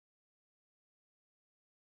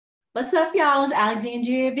What's up, y'all? It's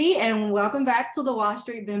Alexandria B, and welcome back to the Wall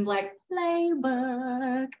Street Ben Black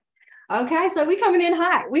Playbook. Okay, so we coming in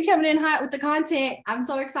hot. We coming in hot with the content. I'm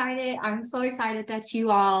so excited. I'm so excited that you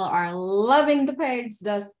all are loving the page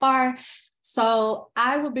thus far. So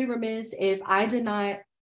I would be remiss if I did not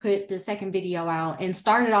put the second video out and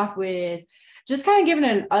start it off with just kind of giving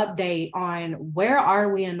an update on where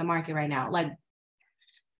are we in the market right now? Like,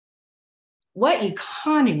 what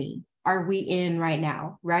economy are we in right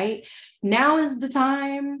now, right? Now is the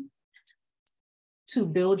time to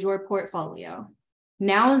build your portfolio.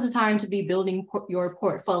 Now is the time to be building your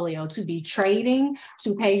portfolio, to be trading,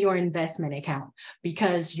 to pay your investment account,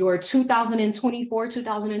 because your 2024,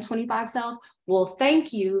 2025 self will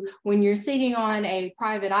thank you when you're sitting on a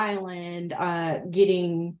private island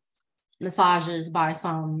getting massages by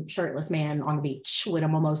some shirtless man on the beach with a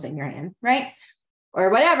mimosa in your hand, right? Or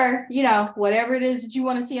whatever, whatever it is that you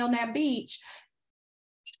want to see on that beach,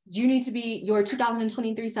 you need to be, your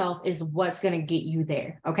 2023 self is what's going to get you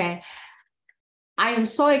there, okay? I am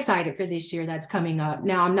so excited for this year that's coming up.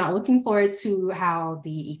 Now, I'm not looking forward to how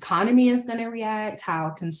the economy is going to react,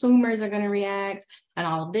 how consumers are going to react, and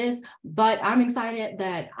all of this, but I'm excited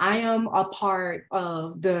that I am a part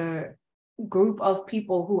of the group of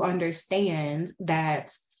people who understand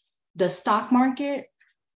that the stock market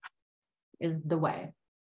is the way.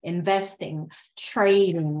 Investing,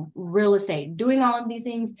 trading, real estate, doing all of these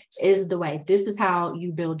things is the way. This is how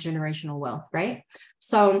you build generational wealth, right?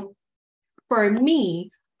 So for me,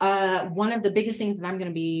 one of the biggest things that I'm going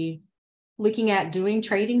to be looking at doing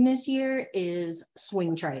trading this year is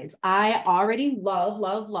swing trades. I already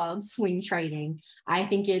love swing trading. I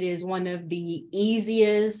think it is one of the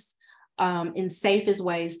easiest and safest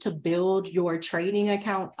ways to build your trading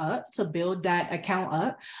account up, to build that account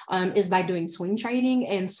up, is by doing swing trading.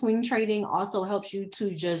 And swing trading also helps you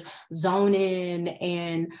to just zone in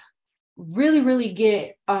and really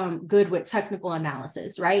get good with technical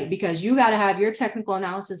analysis, right? Because you got to have your technical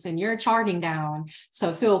analysis and your charting down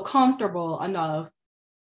to feel comfortable enough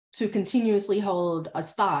to continuously hold a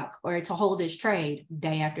stock or to hold this trade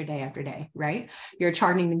day after day after day, right? Your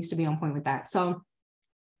charting needs to be on point with that. So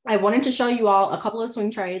I wanted to show you all a couple of swing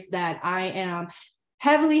trades that I am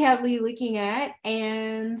heavily looking at,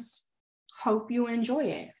 and hope you enjoy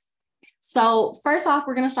it. So first off,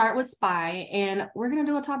 we're going to start with SPY, and we're going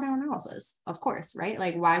to do a top-down analysis, of course, right?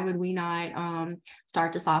 Like, why would we not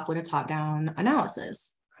start this off with a top-down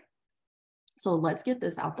analysis? So let's get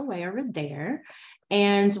this out the way over there.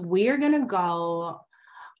 And we're going to go,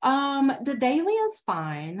 the daily is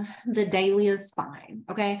fine. The daily is fine.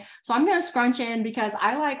 Okay. So I'm going to scrunch in because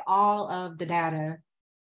I like all of the data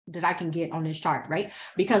that I can get on this chart, right?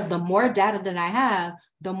 Because the more data that I have,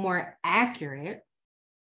 the more accurate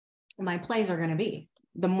my plays are going to be.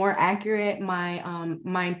 The more accurate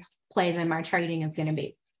my plays and my trading is going to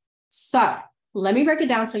be. So let me break it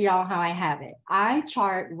down to y'all how I have it. I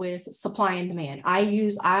chart with supply and demand.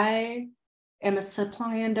 I am a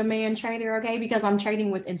supply and demand trader, okay? Because I'm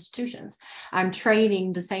trading with institutions. I'm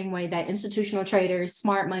trading the same way that institutional traders,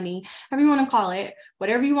 smart money, however you want to call it,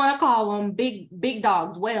 whatever you want to call them, big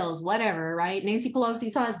dogs, whales, whatever, right? Nancy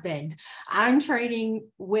Pelosi's husband. I'm trading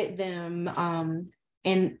with them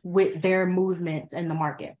and with their movements in the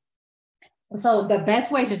market. So the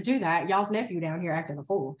best way to do that, y'all's nephew down here acting a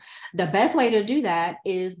fool. The best way to do that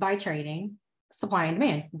is by trading supply and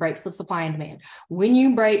demand, breaks of supply and demand. When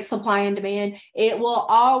you break supply and demand, it will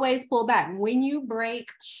always pull back. When you break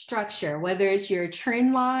structure, whether it's your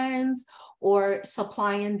trend lines or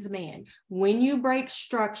supply and demand, when you break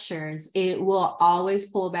structures, it will always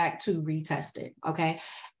pull back to retest it, okay?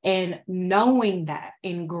 And knowing that,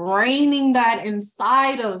 ingraining that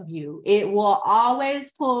inside of you, it will always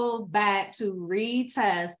pull back to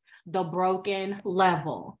retest the broken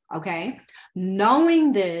level, okay?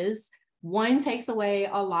 Knowing this, one, takes away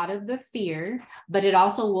a lot of the fear, but it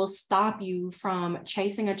also will stop you from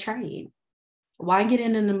chasing a trade. Why get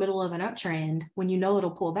in the middle of an uptrend when you know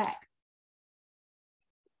it'll pull back?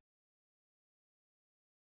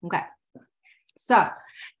 Okay. So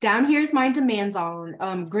down here is my demand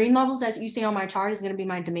zone. Green levels that you see on my chart is going to be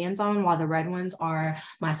my demand zone, while the red ones are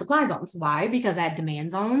my supply zones. Why? Because at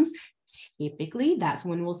demand zones, typically that's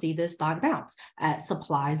when we'll see this stock bounce. At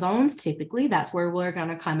supply zones, typically that's where we're going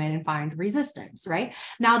to come in and find resistance, right?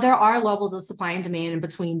 Now, there are levels of supply and demand in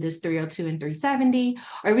between this 302 and 370,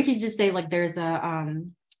 or we could just say like there's a,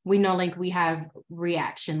 we know like we have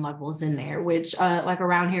reaction levels in there, which like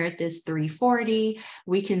around here at this 340,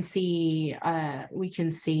 we can see, let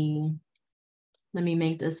me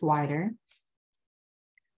make this wider,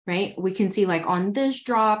 right? We can see like on this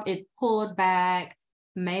drop, it pulled back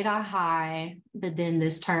made a high, but then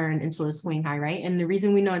this turned into a swing high, right? And the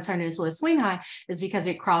reason we know it turned into a swing high is because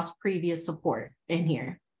it crossed previous support in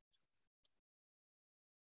here.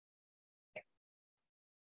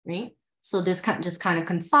 Right? So this just kind of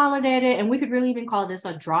consolidated, and we could really even call this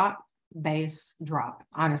a drop base drop.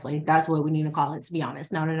 Honestly, that's what we need to call it, to be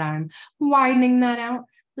honest. Now that I'm widening that out,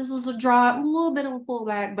 this is a drop, a little bit of a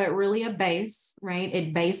pullback, but really a base, right?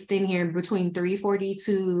 It based in here between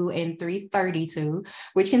 342 and 332,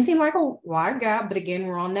 which can seem like a wide gap, but again,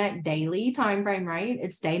 we're on that daily time frame, right?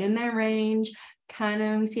 It stayed in that range, kind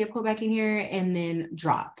of, we see it pull back in here and then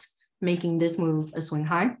dropped, making this move a swing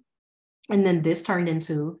high. And then this turned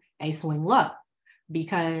into a swing low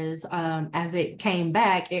because as it came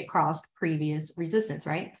back, it crossed previous resistance,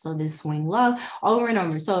 right? So this swing low over and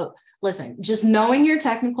over. So listen, just knowing your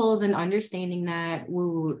technicals and understanding that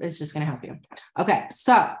is just going to help you. Okay,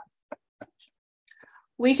 so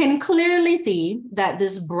we can clearly see that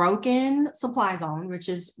this broken supply zone, which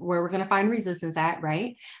is where we're going to find resistance at,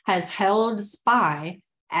 right, has held SPY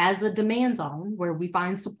as a demand zone where we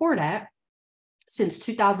find support at since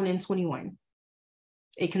 2021.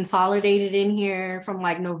 It consolidated in here from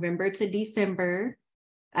like November to December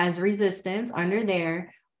as resistance under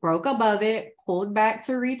there, broke above it, pulled back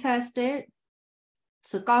to retest it,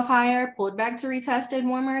 took off higher, pulled back to retest it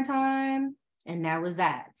one more time. And that was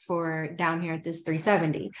that for down here at this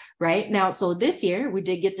 370, right? Now, so this year we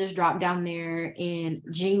did get this drop down there in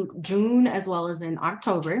June as well as in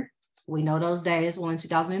October. We know those days, well, in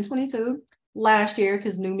 2022, last year,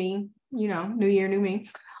 because new me, you know, new year, new me,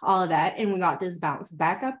 all of that. And we got this bounce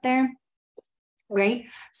back up there, right?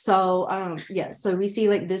 So yeah, so we see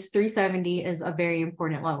like this 370 is a very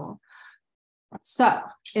important level. So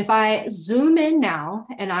if I zoom in now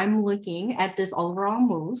and I'm looking at this overall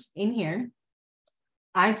move in here,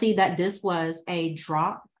 I see that this was a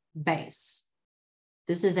drop base.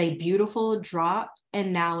 This is a beautiful drop,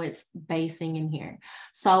 and now it's basing in here.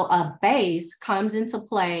 So a base comes into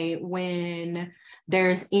play when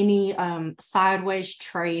there's any sideways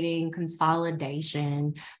trading,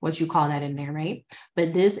 consolidation, what you call that in there, right?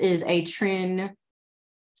 But this is a trend.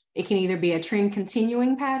 It can either be a trend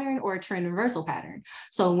continuing pattern or a trend reversal pattern.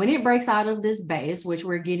 So when it breaks out of this base, which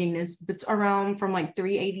we're getting this around from like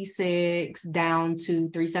 386 down to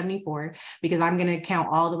 374, because I'm going to count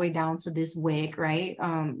all the way down to this wick, right?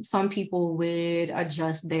 Some people would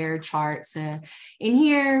adjust their charts in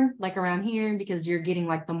here, like around here, because you're getting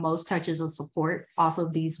like the most touches of support off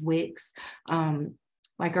of these wicks.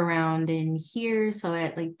 Like around in here, so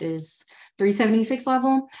at like this 376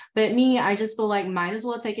 level. But me, I just feel like might as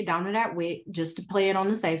well take it down to that wick just to play it on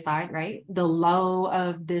the safe side, right? The low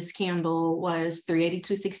of this candle was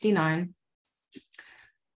 382.69.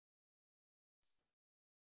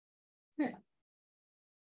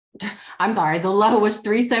 I'm sorry, the low was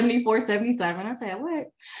 374.77. I said, what?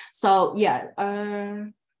 So yeah,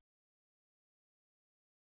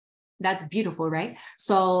 that's beautiful, right?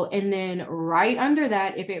 So, and then right under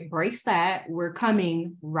that, if it breaks that, we're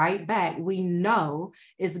coming right back. We know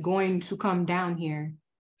it's going to come down here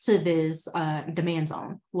to this demand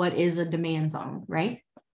zone. What is a demand zone, right?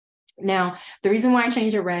 Now, the reason why I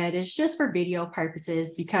changed it red is just for video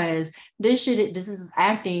purposes, because this is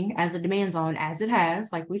acting as a demand zone as it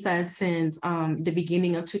has, like we said, since the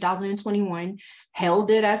beginning of 2021, held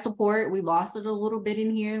it as support. We lost it a little bit in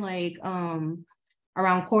here, like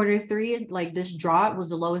around Q3, like this drop was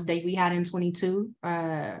the lowest date we had in 22,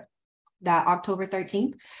 that October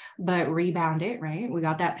 13th, but rebounded, right? We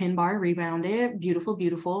got that pin bar, rebounded, beautiful,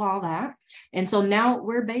 beautiful, all that. And so now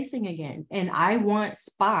we're basing again. And I want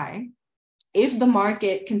SPY, if the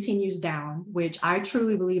market continues down, which I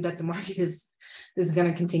truly believe that the market is going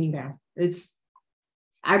to continue down.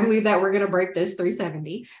 I believe that we're going to break this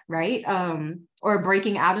 370, right? Or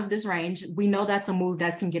breaking out of this range. We know that's a move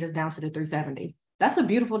that can get us down to the 370. That's a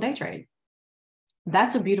beautiful day trade.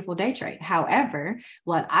 That's a beautiful day trade. However,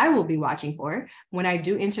 what I will be watching for when I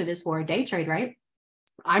do enter this for a day trade, right?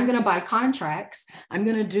 I'm going to buy contracts. I'm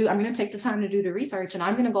going to take the time to do the research, and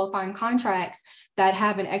I'm going to go find contracts that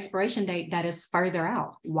have an expiration date that is further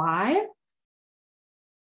out. Why?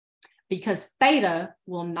 Because theta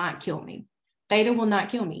will not kill me. Theta will not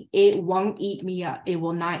kill me. It won't eat me up. It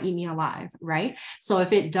will not eat me alive, right? So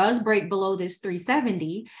if it does break below this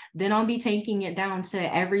 370, then I'll be taking it down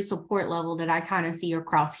to every support level that I kind of see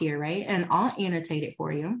across here, right? And I'll annotate it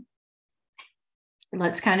for you.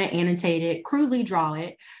 Let's kind of annotate it, crudely draw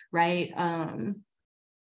it, right?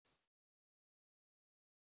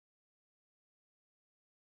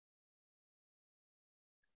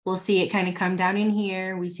 We'll see it kind of come down in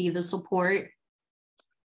here. We see the support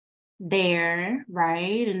there,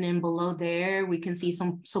 right? And then below there, we can see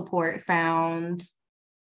some support found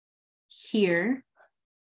here,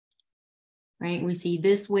 right? We see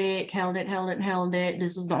this wick, held it, held it, held it.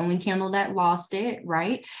 This was the only candle that lost it,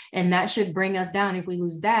 right? And that should bring us down, if we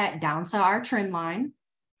lose that, down to our trend line,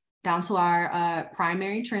 down to our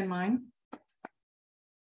primary trend line,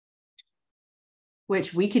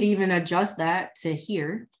 which we could even adjust that to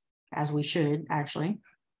here, as we should actually,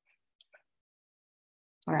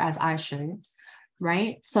 or as I should,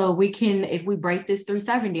 right? So we can, if we break this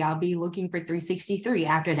 370, I'll be looking for 363.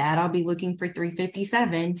 After that, I'll be looking for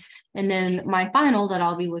 357. And then my final that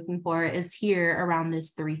I'll be looking for is here around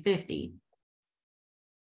this 350.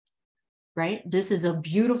 Right? This is a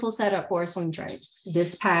beautiful setup for a swing trade,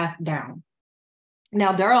 this path down.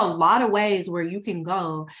 Now, there are a lot of ways where you can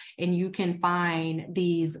go and you can find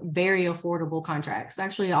these very affordable contracts.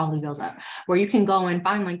 Actually, I'll leave those up, where you can go and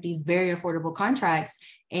find like these very affordable contracts.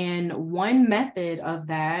 And one method of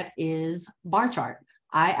that is bar chart.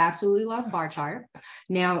 I absolutely love bar chart.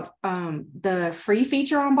 Now, the free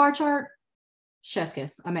feature on bar chart, chef's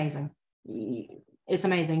kiss, amazing. It's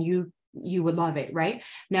amazing. You would love it, right?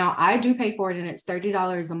 Now, I do pay for it and it's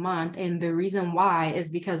 $30 a month. And the reason why is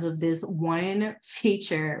because of this one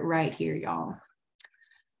feature right here, y'all.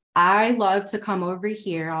 I love to come over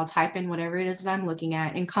here. I'll type in whatever it is that I'm looking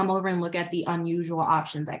at and come over and look at the unusual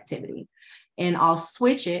options activity. And I'll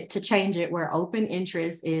switch it to change it where open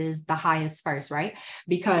interest is the highest first, right?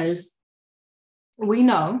 Because we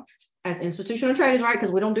know as institutional traders, right?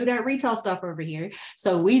 Because we don't do that retail stuff over here.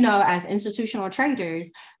 So we know as institutional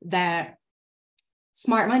traders that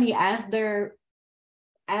smart money, as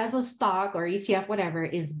a stock or ETF, whatever,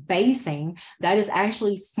 is basing, that is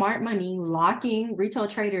actually smart money locking retail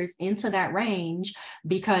traders into that range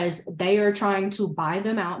because they are trying to buy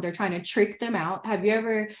them out. They're trying to trick them out. Have you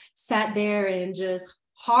ever sat there and just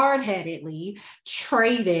hard-headedly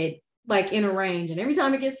traded like in a range, and every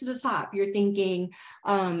time it gets to the top, you're thinking,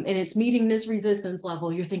 and it's meeting this resistance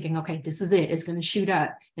level, you're thinking, okay, this is it, it's going to shoot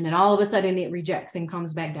up, and then all of a sudden it rejects and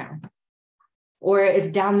comes back down, or it's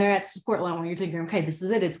down there at support level and you're thinking, okay, this is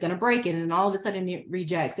it, it's going to break it, and then all of a sudden it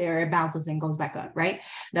rejects or it bounces and goes back up, right?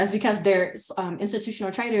 That's because their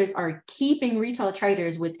institutional traders are keeping retail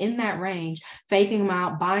traders within that range, faking them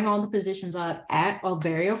out, buying all the positions up at a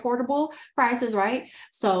very affordable prices, right?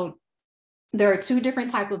 So there are two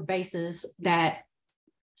different type of bases that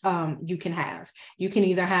you can have. You can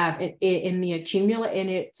either have it in the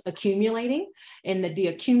it's accumulating, and the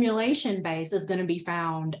accumulation base is going to be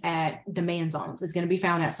found at demand zones. It's going to be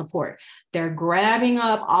found at support. They're grabbing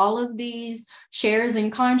up all of these shares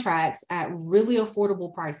and contracts at really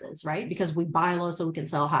affordable prices, right? Because we buy low so we can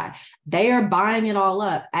sell high. They are buying it all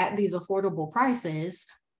up at these affordable prices,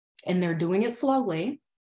 and they're doing it slowly.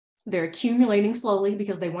 They're accumulating slowly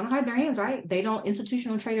because they want to hide their hands, right?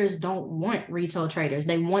 Institutional traders don't want retail traders.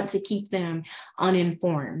 They want to keep them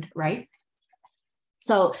uninformed, right?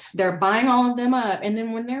 So they're buying all of them up. And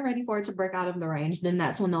then when they're ready for it to break out of the range, then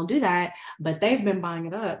that's when they'll do that. But they've been buying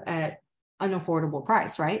it up at an affordable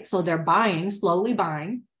price, right? So they're buying, slowly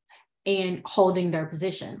buying, and holding their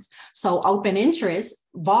positions. So open interest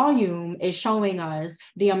volume is showing us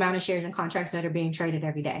the amount of shares and contracts that are being traded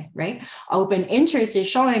every day, right? Open interest is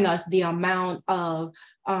showing us the amount of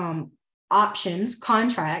options,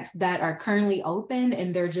 contracts that are currently open,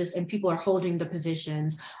 and and people are holding the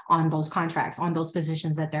positions on those contracts, on those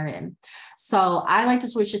positions that they're in. So I like to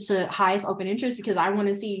switch it to highest open interest because I want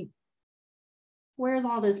to see where's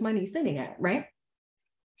all this money sitting at, right?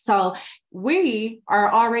 So we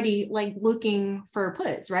are already like looking for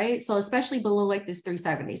puts, right? So especially below like this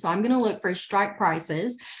 370. So I'm going to look for strike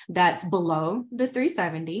prices that's below the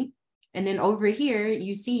 370. And then over here,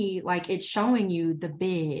 you see like it's showing you the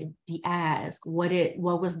bid, the ask, what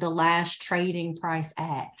was the last trading price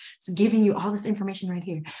at. It's giving you all this information right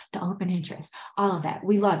here, the open interest, all of that.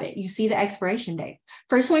 We love it. You see the expiration date.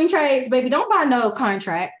 For swing trades, baby, don't buy no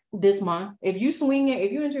contract this month. If you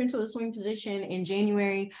enter into a swing position in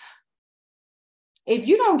January, if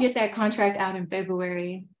you don't get that contract out in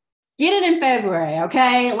February, get it in February,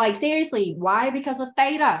 okay? Like seriously, why? Because of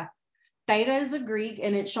theta. Theta is a Greek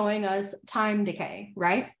and it's showing us time decay,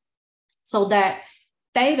 right? So that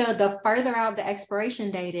theta, the further out the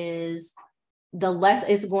expiration date is, the less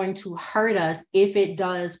it's going to hurt us if it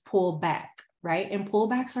does pull back, right? And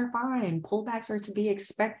pullbacks are fine. Pullbacks are to be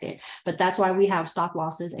expected, but that's why we have stop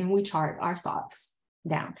losses and we chart our stocks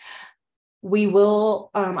down.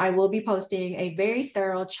 I will be posting a very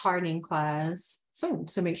thorough charting class soon.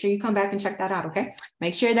 So make sure you come back and check that out, okay?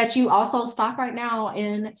 Make sure that you also stop right now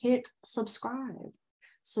and hit subscribe.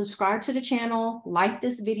 subscribe to the channel, like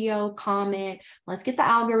this video, comment. Let's get the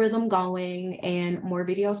algorithm going and more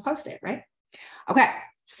videos posted, right? Okay,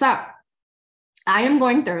 so I am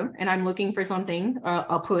going through and I'm looking for something,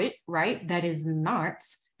 a put, right? That is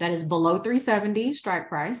below 370 strike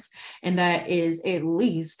price, and that is at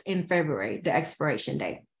least in February, the expiration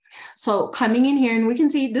date. So coming in here, and we can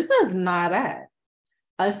see this is not bad.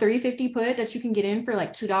 A 350 put that you can get in for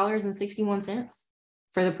like $2.61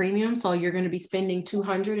 for the premium. So you're going to be spending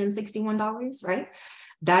 $261, right?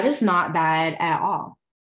 That is not bad at all.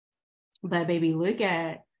 But baby, look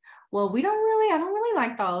at, well, I don't really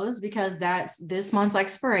like those because that's this month's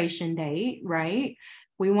expiration date, right?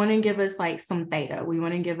 We want to give us like some theta. We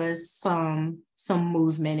want to give us some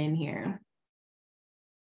movement in here.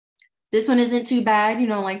 This one isn't too bad, you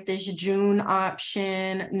know, like this June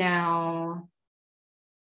option. Now,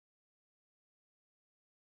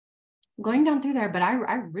 going down through there, but I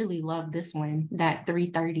really love this one, that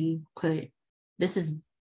 330 put. This is,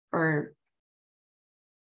 or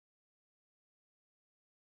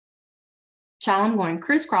child, I'm going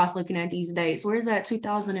crisscross looking at these dates. Where's that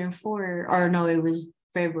 2004? Or no, it was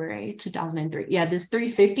February 2003. Yeah, this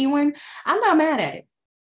 350 one, I'm not mad at it.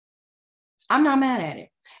 I'm not mad at it.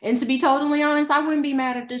 And to be totally honest, I wouldn't be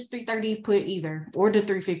mad at this 330 put either, or the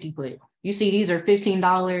 350 put. You see, these are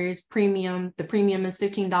 $15 premium. The premium is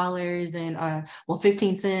 $15 and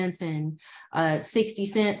 15 cents and 60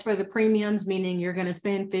 cents for the premiums, meaning you're going to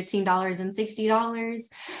spend $15 and $60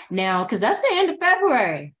 now, because that's the end of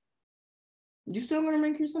February. You're still going to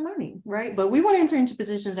make you some money, right? But we want to enter into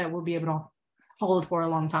positions that we'll be able to hold for a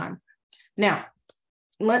long time. Now,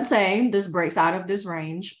 let's say this breaks out of this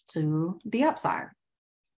range to the upside.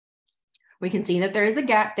 We can see that there is a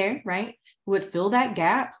gap there, right? Would fill that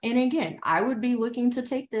gap. And again, I would be looking to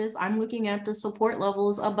take this. I'm looking at the support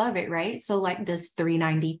levels above it, right? So like this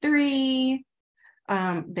 393.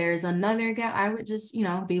 There's another gap. I would just, you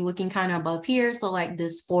know, be looking kind of above here. So like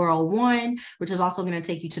this 401, which is also going to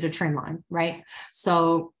take you to the trend line, right?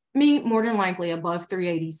 So more than likely above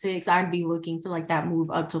 386, I'd be looking for like that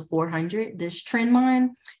move up to 400, this trend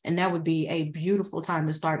line. And that would be a beautiful time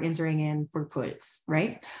to start entering in for puts,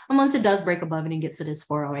 right? Unless it does break above it and get to this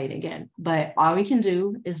 408 again. But all we can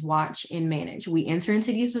do is watch and manage. We enter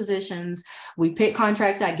into these positions. We pick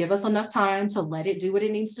contracts that give us enough time to let it do what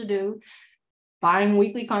it needs to do. Buying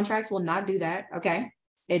weekly contracts will not do that, okay?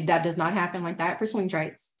 That does not happen like that for swing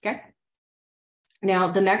trades, okay? Now,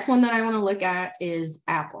 the next one that I want to look at is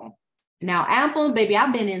Apple. Now, Apple, baby,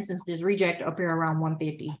 I've been in since this reject up here around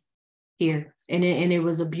 150 here. And it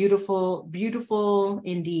was a beautiful, beautiful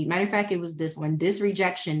indeed. Matter of fact, it was this one, this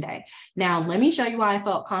rejection day. Now, let me show you why I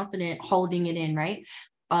felt confident holding it in, right?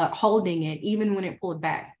 Holding it even when it pulled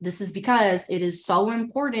back. This is because it is so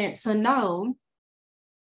important to know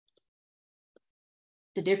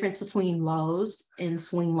the difference between lows and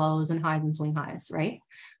swing lows and highs and swing highs, right?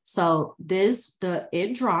 So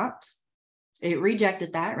it dropped, it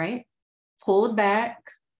rejected that, right? Pulled back,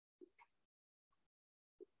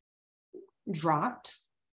 dropped,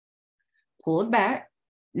 pulled back.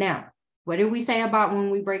 Now, what did we say about when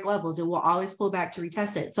we break levels? It will always pull back to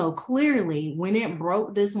retest it. So clearly, when it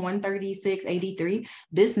broke this 136.83,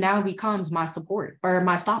 this now becomes my support or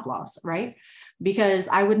my stop loss, right? Because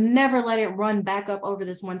I would never let it run back up over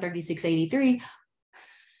this 136.83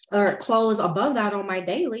 or close above that on my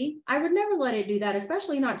daily. I would never let it do that,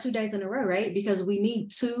 especially not 2 days in a row, right? Because we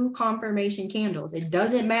need 2 confirmation candles. It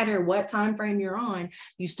doesn't matter what time frame you're on,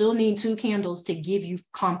 you still need 2 candles to give you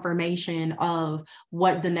confirmation of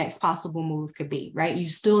what the next possible move could be, right? You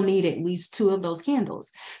still need at least 2 of those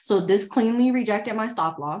candles. So this cleanly rejected my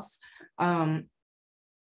stop loss, came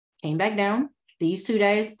back down. These 2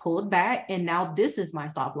 days pulled back, and now this is my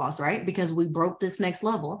stop loss, right? Because we broke this next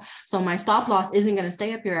level. So my stop loss isn't going to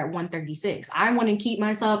stay up here at 136. I want to keep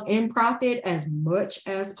myself in profit as much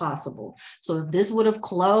as possible. So if this would have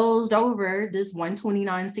closed over this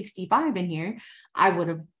 129.65 in here, I would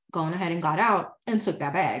have gone ahead and got out and took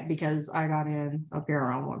that bag because I got in up here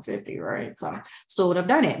around 150, right? So still would have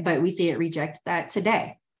done it, but we see it reject that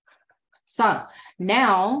today. So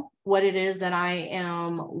now what it is that I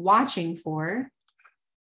am watching for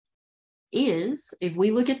is, if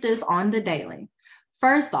we look at this on the daily,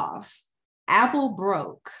 first off, Apple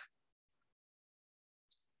broke.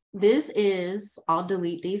 This is, I'll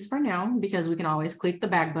delete these for now because we can always click the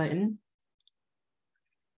back button.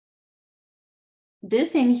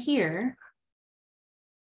 This in here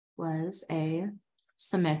was a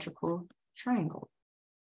symmetrical triangle,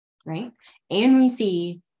 right? And we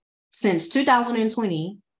see since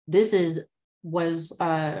 2020, this was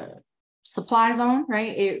supply zone,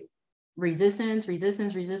 right? resistance,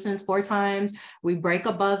 resistance, resistance 4 times. We break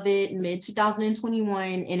above it mid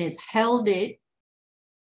 2021, and it's held it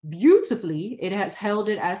beautifully. It has held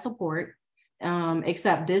it as support,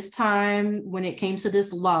 except this time when it came to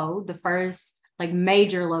this low, the first like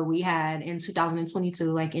major low we had in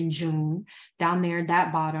 2022, like in June, down there,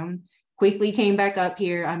 that bottom quickly came back up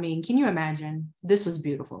here. I mean, can you imagine? This was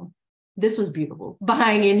beautiful. This was beautiful.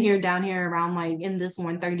 Buying in here, down here around like in this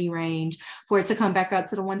 130 range for it to come back up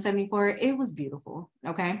to the 174. It was beautiful.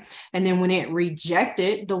 Okay. And then when it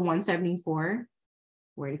rejected the 174,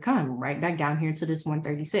 where'd it come? Right back down here to this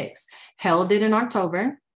 136. Held it in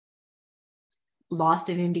October, lost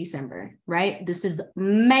it in December, right? This is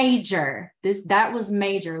major. That was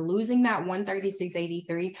major. Losing that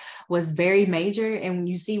 136.83 was very major. And when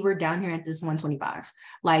you see we're down here at this 125,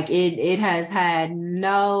 like it has had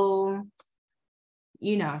no,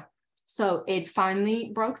 you know, so it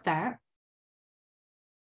finally broke that.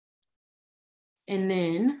 And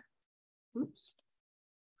then, oops,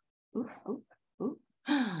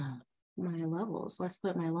 my levels. Let's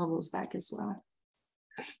put my levels back as well.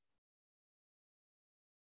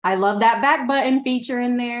 I love that back button feature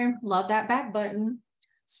in there. Love that back button.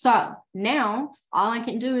 So now all I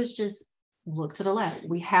can do is just look to the left.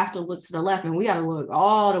 We have to look to the left, and we got to look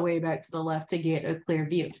all the way back to the left to get a clear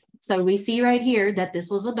view. So we see right here that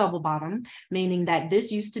this was a double bottom, meaning that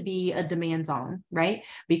this used to be a demand zone, right?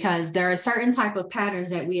 Because there are certain type of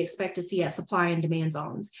patterns that we expect to see at supply and demand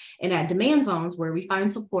zones. And at demand zones where we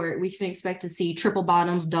find support, we can expect to see triple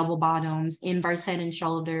bottoms, double bottoms, inverse head and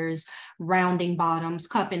shoulders, rounding bottoms,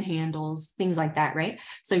 cup and handles, things like that, right?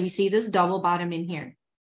 So you see this double bottom in here.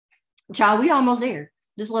 Child, we almost there.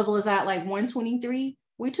 This level is at like 123.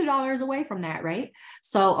 We're $2 away from that, right?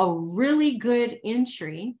 So a really good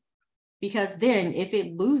entry, because then if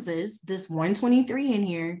it loses this 123 in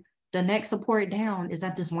here, the next support down is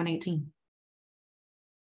at this 118.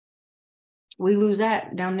 We lose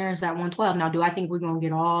that, down there is that 112. Now, do I think we're going to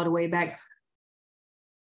get all the way back?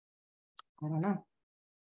 I don't know.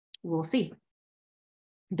 We'll see.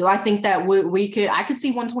 Do I think that we could, I could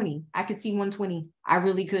see 120. I could see 120. I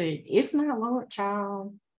really could. If not, Lord,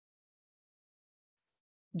 child,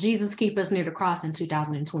 Jesus keep us near the cross in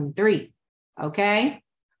 2023. Okay.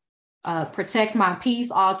 Protect my peace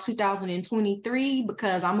all 2023,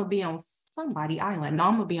 because I'm going to be on somebody's island. No,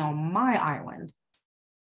 I'm going to be on my island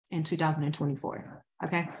in 2024.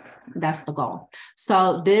 Okay. That's the goal.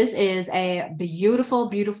 So this is a beautiful,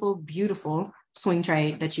 beautiful, beautiful swing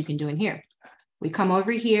trade that you can do in here. We come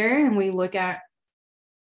over here and we look at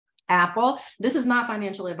Apple. This is not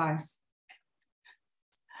financial advice.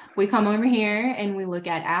 We come over here and we look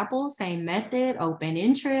at Apple, same method, open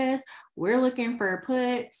interest. We're looking for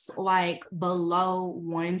puts like below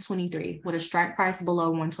 123 with a strike price below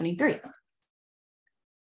 123.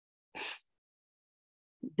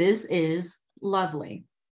 This is lovely,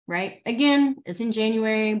 right? Again, it's in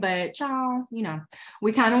January, but y'all, you know,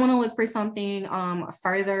 we kind of want to look for something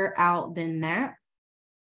further out than that.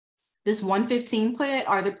 This 115 put,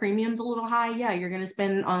 are the premiums a little high? Yeah, you're going to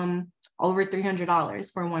spend over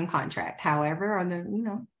 $300 for one contract. However, are the, you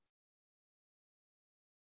know,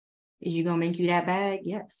 is you going to make you that bag?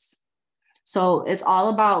 Yes. So it's all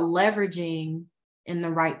about leveraging in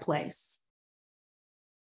the right place.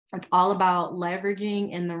 It's all about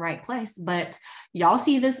leveraging in the right place. But y'all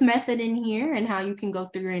see this method in here and how you can go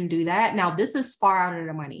through and do that. Now, this is far out of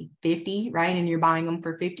the money, 50, right? And you're buying them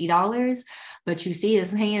for $50, but you see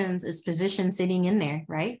his hands, his position sitting in there,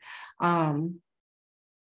 right?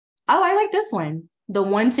 Oh, I like this one, the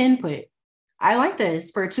 110 put. I like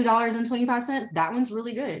this for $2.25. That one's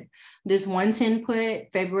really good. This 110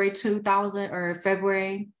 put, February 2000 or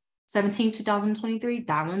February 17, 2023,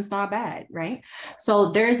 that one's not bad, right?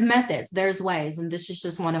 So there's methods, there's ways, and this is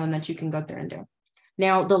just one of them that you can go through and do.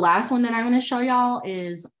 Now, the last one that I'm going to show y'all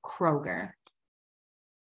is Kroger.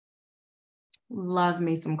 Love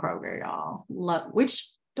me some Kroger, y'all. Which,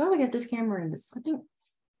 do I look at this camera in this?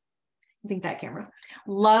 I think that camera.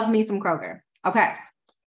 Love me some Kroger. Okay.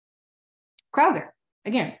 Kroger.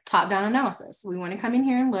 Again, top-down analysis. We want to come in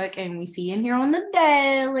here and look, and we see in here on the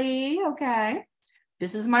daily, okay.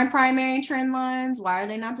 This is my primary trend lines. Why are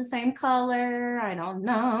they not the same color? I don't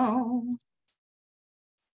know.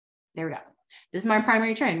 There we go. This is my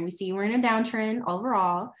primary trend. We see we're in a downtrend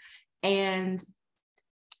overall. And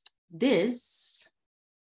this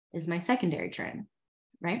is my secondary trend,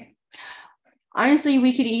 right? Honestly,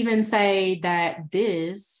 we could even say that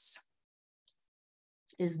this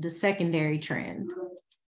is the secondary trend.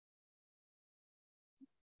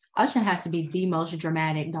 Usher has to be the most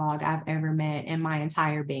dramatic dog I've ever met in my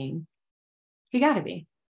entire being. He gotta be.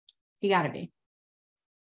 He gotta be.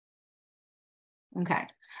 Okay,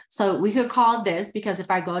 so we could call this, because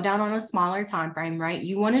if I go down on a smaller time frame, right,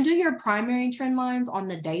 you want to do your primary trend lines on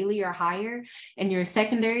the daily or higher, and your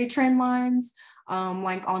secondary trend lines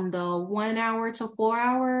like on the 1 hour to 4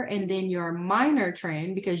 hour, and then your minor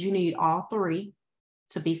trend, because you need all three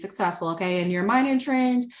to be successful. Okay, and your minor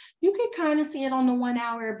trend, you can kind of see it on the 1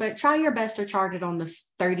 hour, but try your best to chart it on the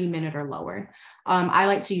 30-minute or lower. I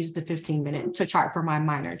like to use the 15-minute to chart for my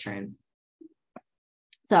minor trend.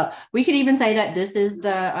 So we could even say that this is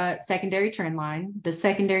the secondary trend line, the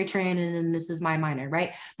secondary trend, and then this is my minor,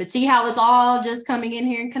 right? But see how it's all just coming in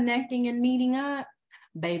here and connecting and meeting up?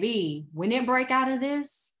 Baby, when it break out of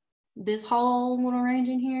this whole little range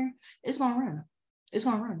in here, it's gonna run. It's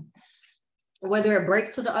gonna run. Whether it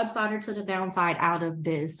breaks to the upside or to the downside out of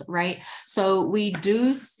this, right? So we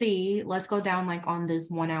do see, let's go down like on this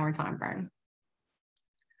 1 hour time frame.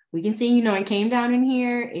 We can see, it came down in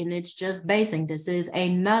here and it's just basing. This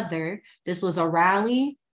was a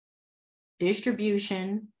rally,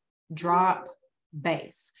 distribution, drop,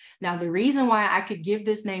 base. Now, the reason why I could give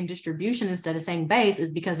this name distribution instead of saying base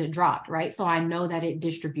is because it dropped, right? So I know that it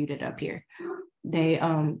distributed up here. They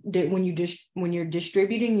when you're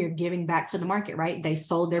distributing, you're giving back to the market, right? They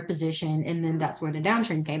sold their position, and then that's where the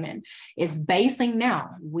downtrend came in. It's basing now.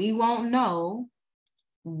 We won't know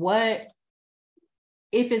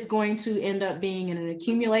if it's going to end up being in an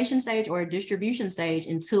accumulation stage or a distribution stage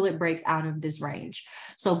until it breaks out of this range.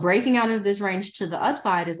 So breaking out of this range to the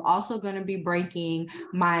upside is also going to be breaking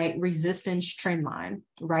my resistance trend line,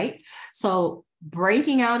 right? So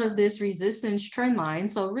breaking out of this resistance trend line,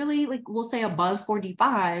 so really like we'll say above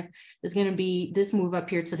 45 is going to be this move up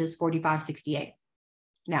here to this 45.68.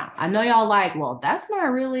 Now, I know y'all like, well, that's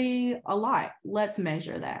not really a lot. Let's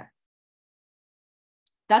measure that.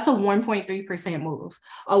 That's a 1.3% move.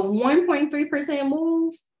 A 1.3%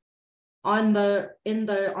 move on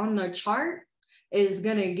the chart is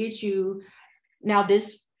gonna get you. Now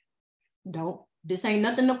this ain't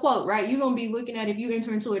nothing to quote, right? You're gonna be looking at, if you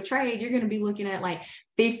enter into a trade, you're gonna be looking at like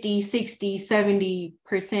 50, 60,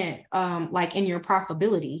 70% like in your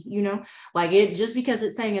profitability, like it, just because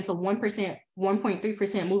it's saying it's a 1%,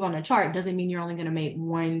 1.3% move on the chart doesn't mean you're only gonna make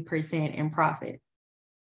 1% in profit.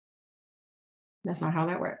 That's not how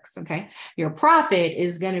that works, okay? Your profit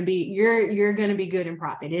is going to be, you're going to be good in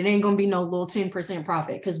profit. It ain't going to be no little 10%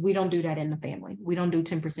 profit, because we don't do that in the family. We don't do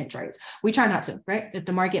 10% trades. We try not to, right? If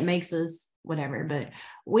the market makes us, whatever, but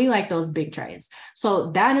we like those big trades. So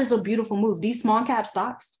that is a beautiful move. These small cap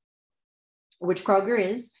stocks, which Kroger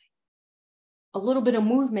is, a little bit of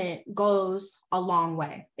movement goes a long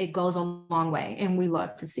way. It goes a long way, and we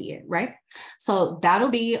love to see it, right? So that'll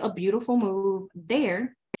be a beautiful move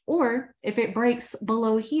there. Or if it breaks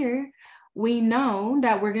below here, we know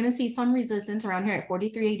that we're going to see some resistance around here at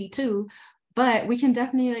 43.82, but we can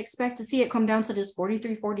definitely expect to see it come down to this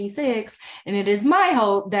 43.46. And it is my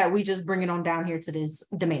hope that we just bring it on down here to this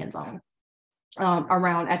demand zone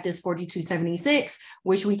around at this 42.76,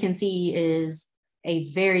 which we can see is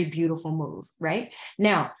a very beautiful move, right?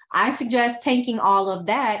 Now, I suggest taking all of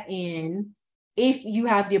that in if you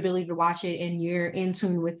have the ability to watch it and you're in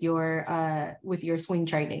tune with your swing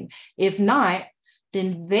trading. If not,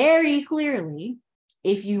 then very clearly,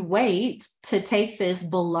 if you wait to take this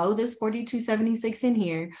below this 42.76 in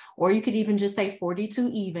here, or you could even just say 42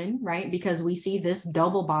 even, right? Because we see this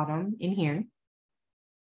double bottom in here.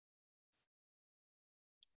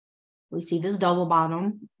 We see this double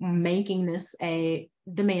bottom making this a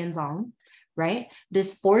demand zone, right?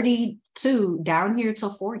 This 42 down here to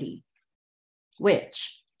 40.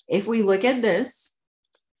 Which, if we look at this,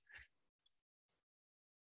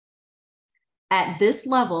 at this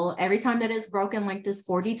level, every time that it's broken like this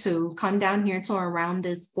 42, come down here to around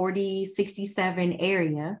this 40.67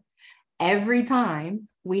 area, every time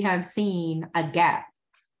we have seen a gap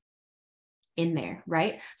in there,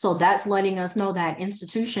 right? So that's letting us know that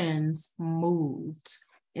institutions moved.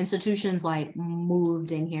 Institutions like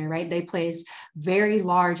moved in here, right? They placed very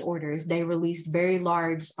large orders. They released very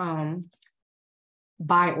large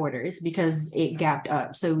buy orders because it gapped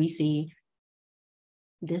up. So we see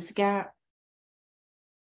this gap,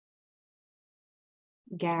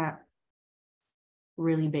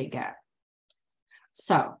 really big gap.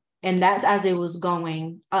 So, and that's as it was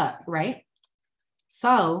going up, right?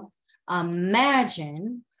 So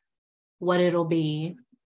imagine what it'll be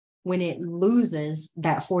when it loses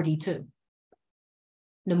that 42.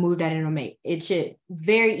 The move that it'll make. It should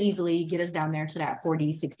very easily get us down there to that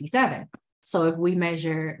 40.67. So if we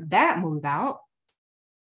measure that move out,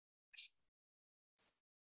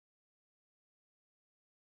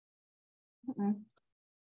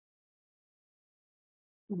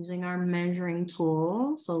 using our measuring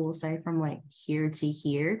tool. So we'll say from like here to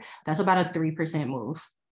here, that's about a 3% move.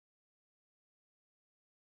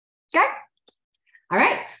 Okay. All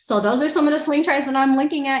right. So those are some of the swing trades that I'm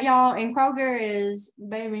looking at, y'all. And Kroger is,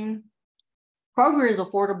 baby, Kroger is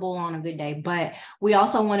affordable on a good day, but we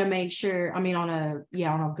also want to make sure, on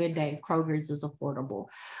a good day, Kroger's is affordable.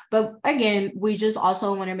 But again, we just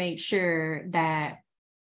also want to make sure that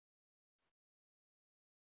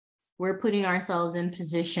we're putting ourselves in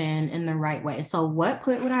position in the right way. So what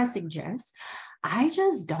put would I suggest? I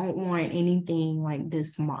just don't want anything like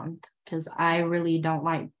this month because I really don't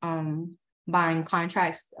like buying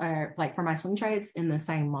contracts like for my swing trades in the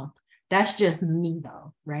same month. That's just me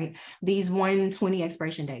though, right? These 120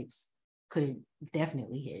 expiration dates could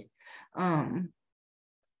definitely hit.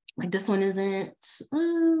 Like this one isn't,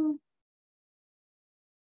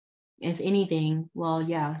 if anything, well,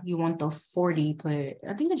 yeah, you want the 40 put.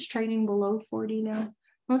 I think it's trading below 40 now.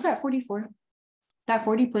 No, it's at 44. That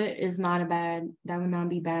 40 put is not a bad, that would not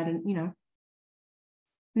be bad, and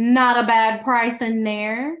not a bad price in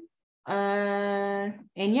there. And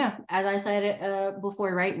yeah, as I said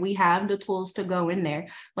before, right, we have the tools to go in there.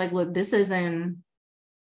 Like, look, this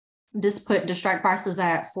strike price is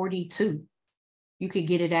at 42. You could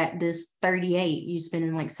get it at this 38. You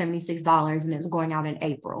spending like $76 and it's going out in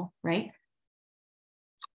April, right?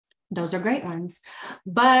 Those are great ones.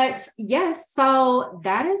 But yes, so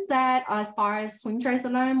that is that as far as swing trades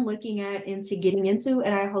that I'm looking at into getting into,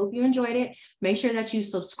 and I hope you enjoyed it. Make sure that you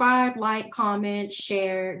subscribe, like, comment,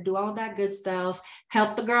 share, do all that good stuff.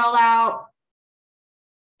 Help the girl out.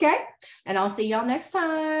 Okay, and I'll see y'all next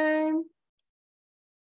time.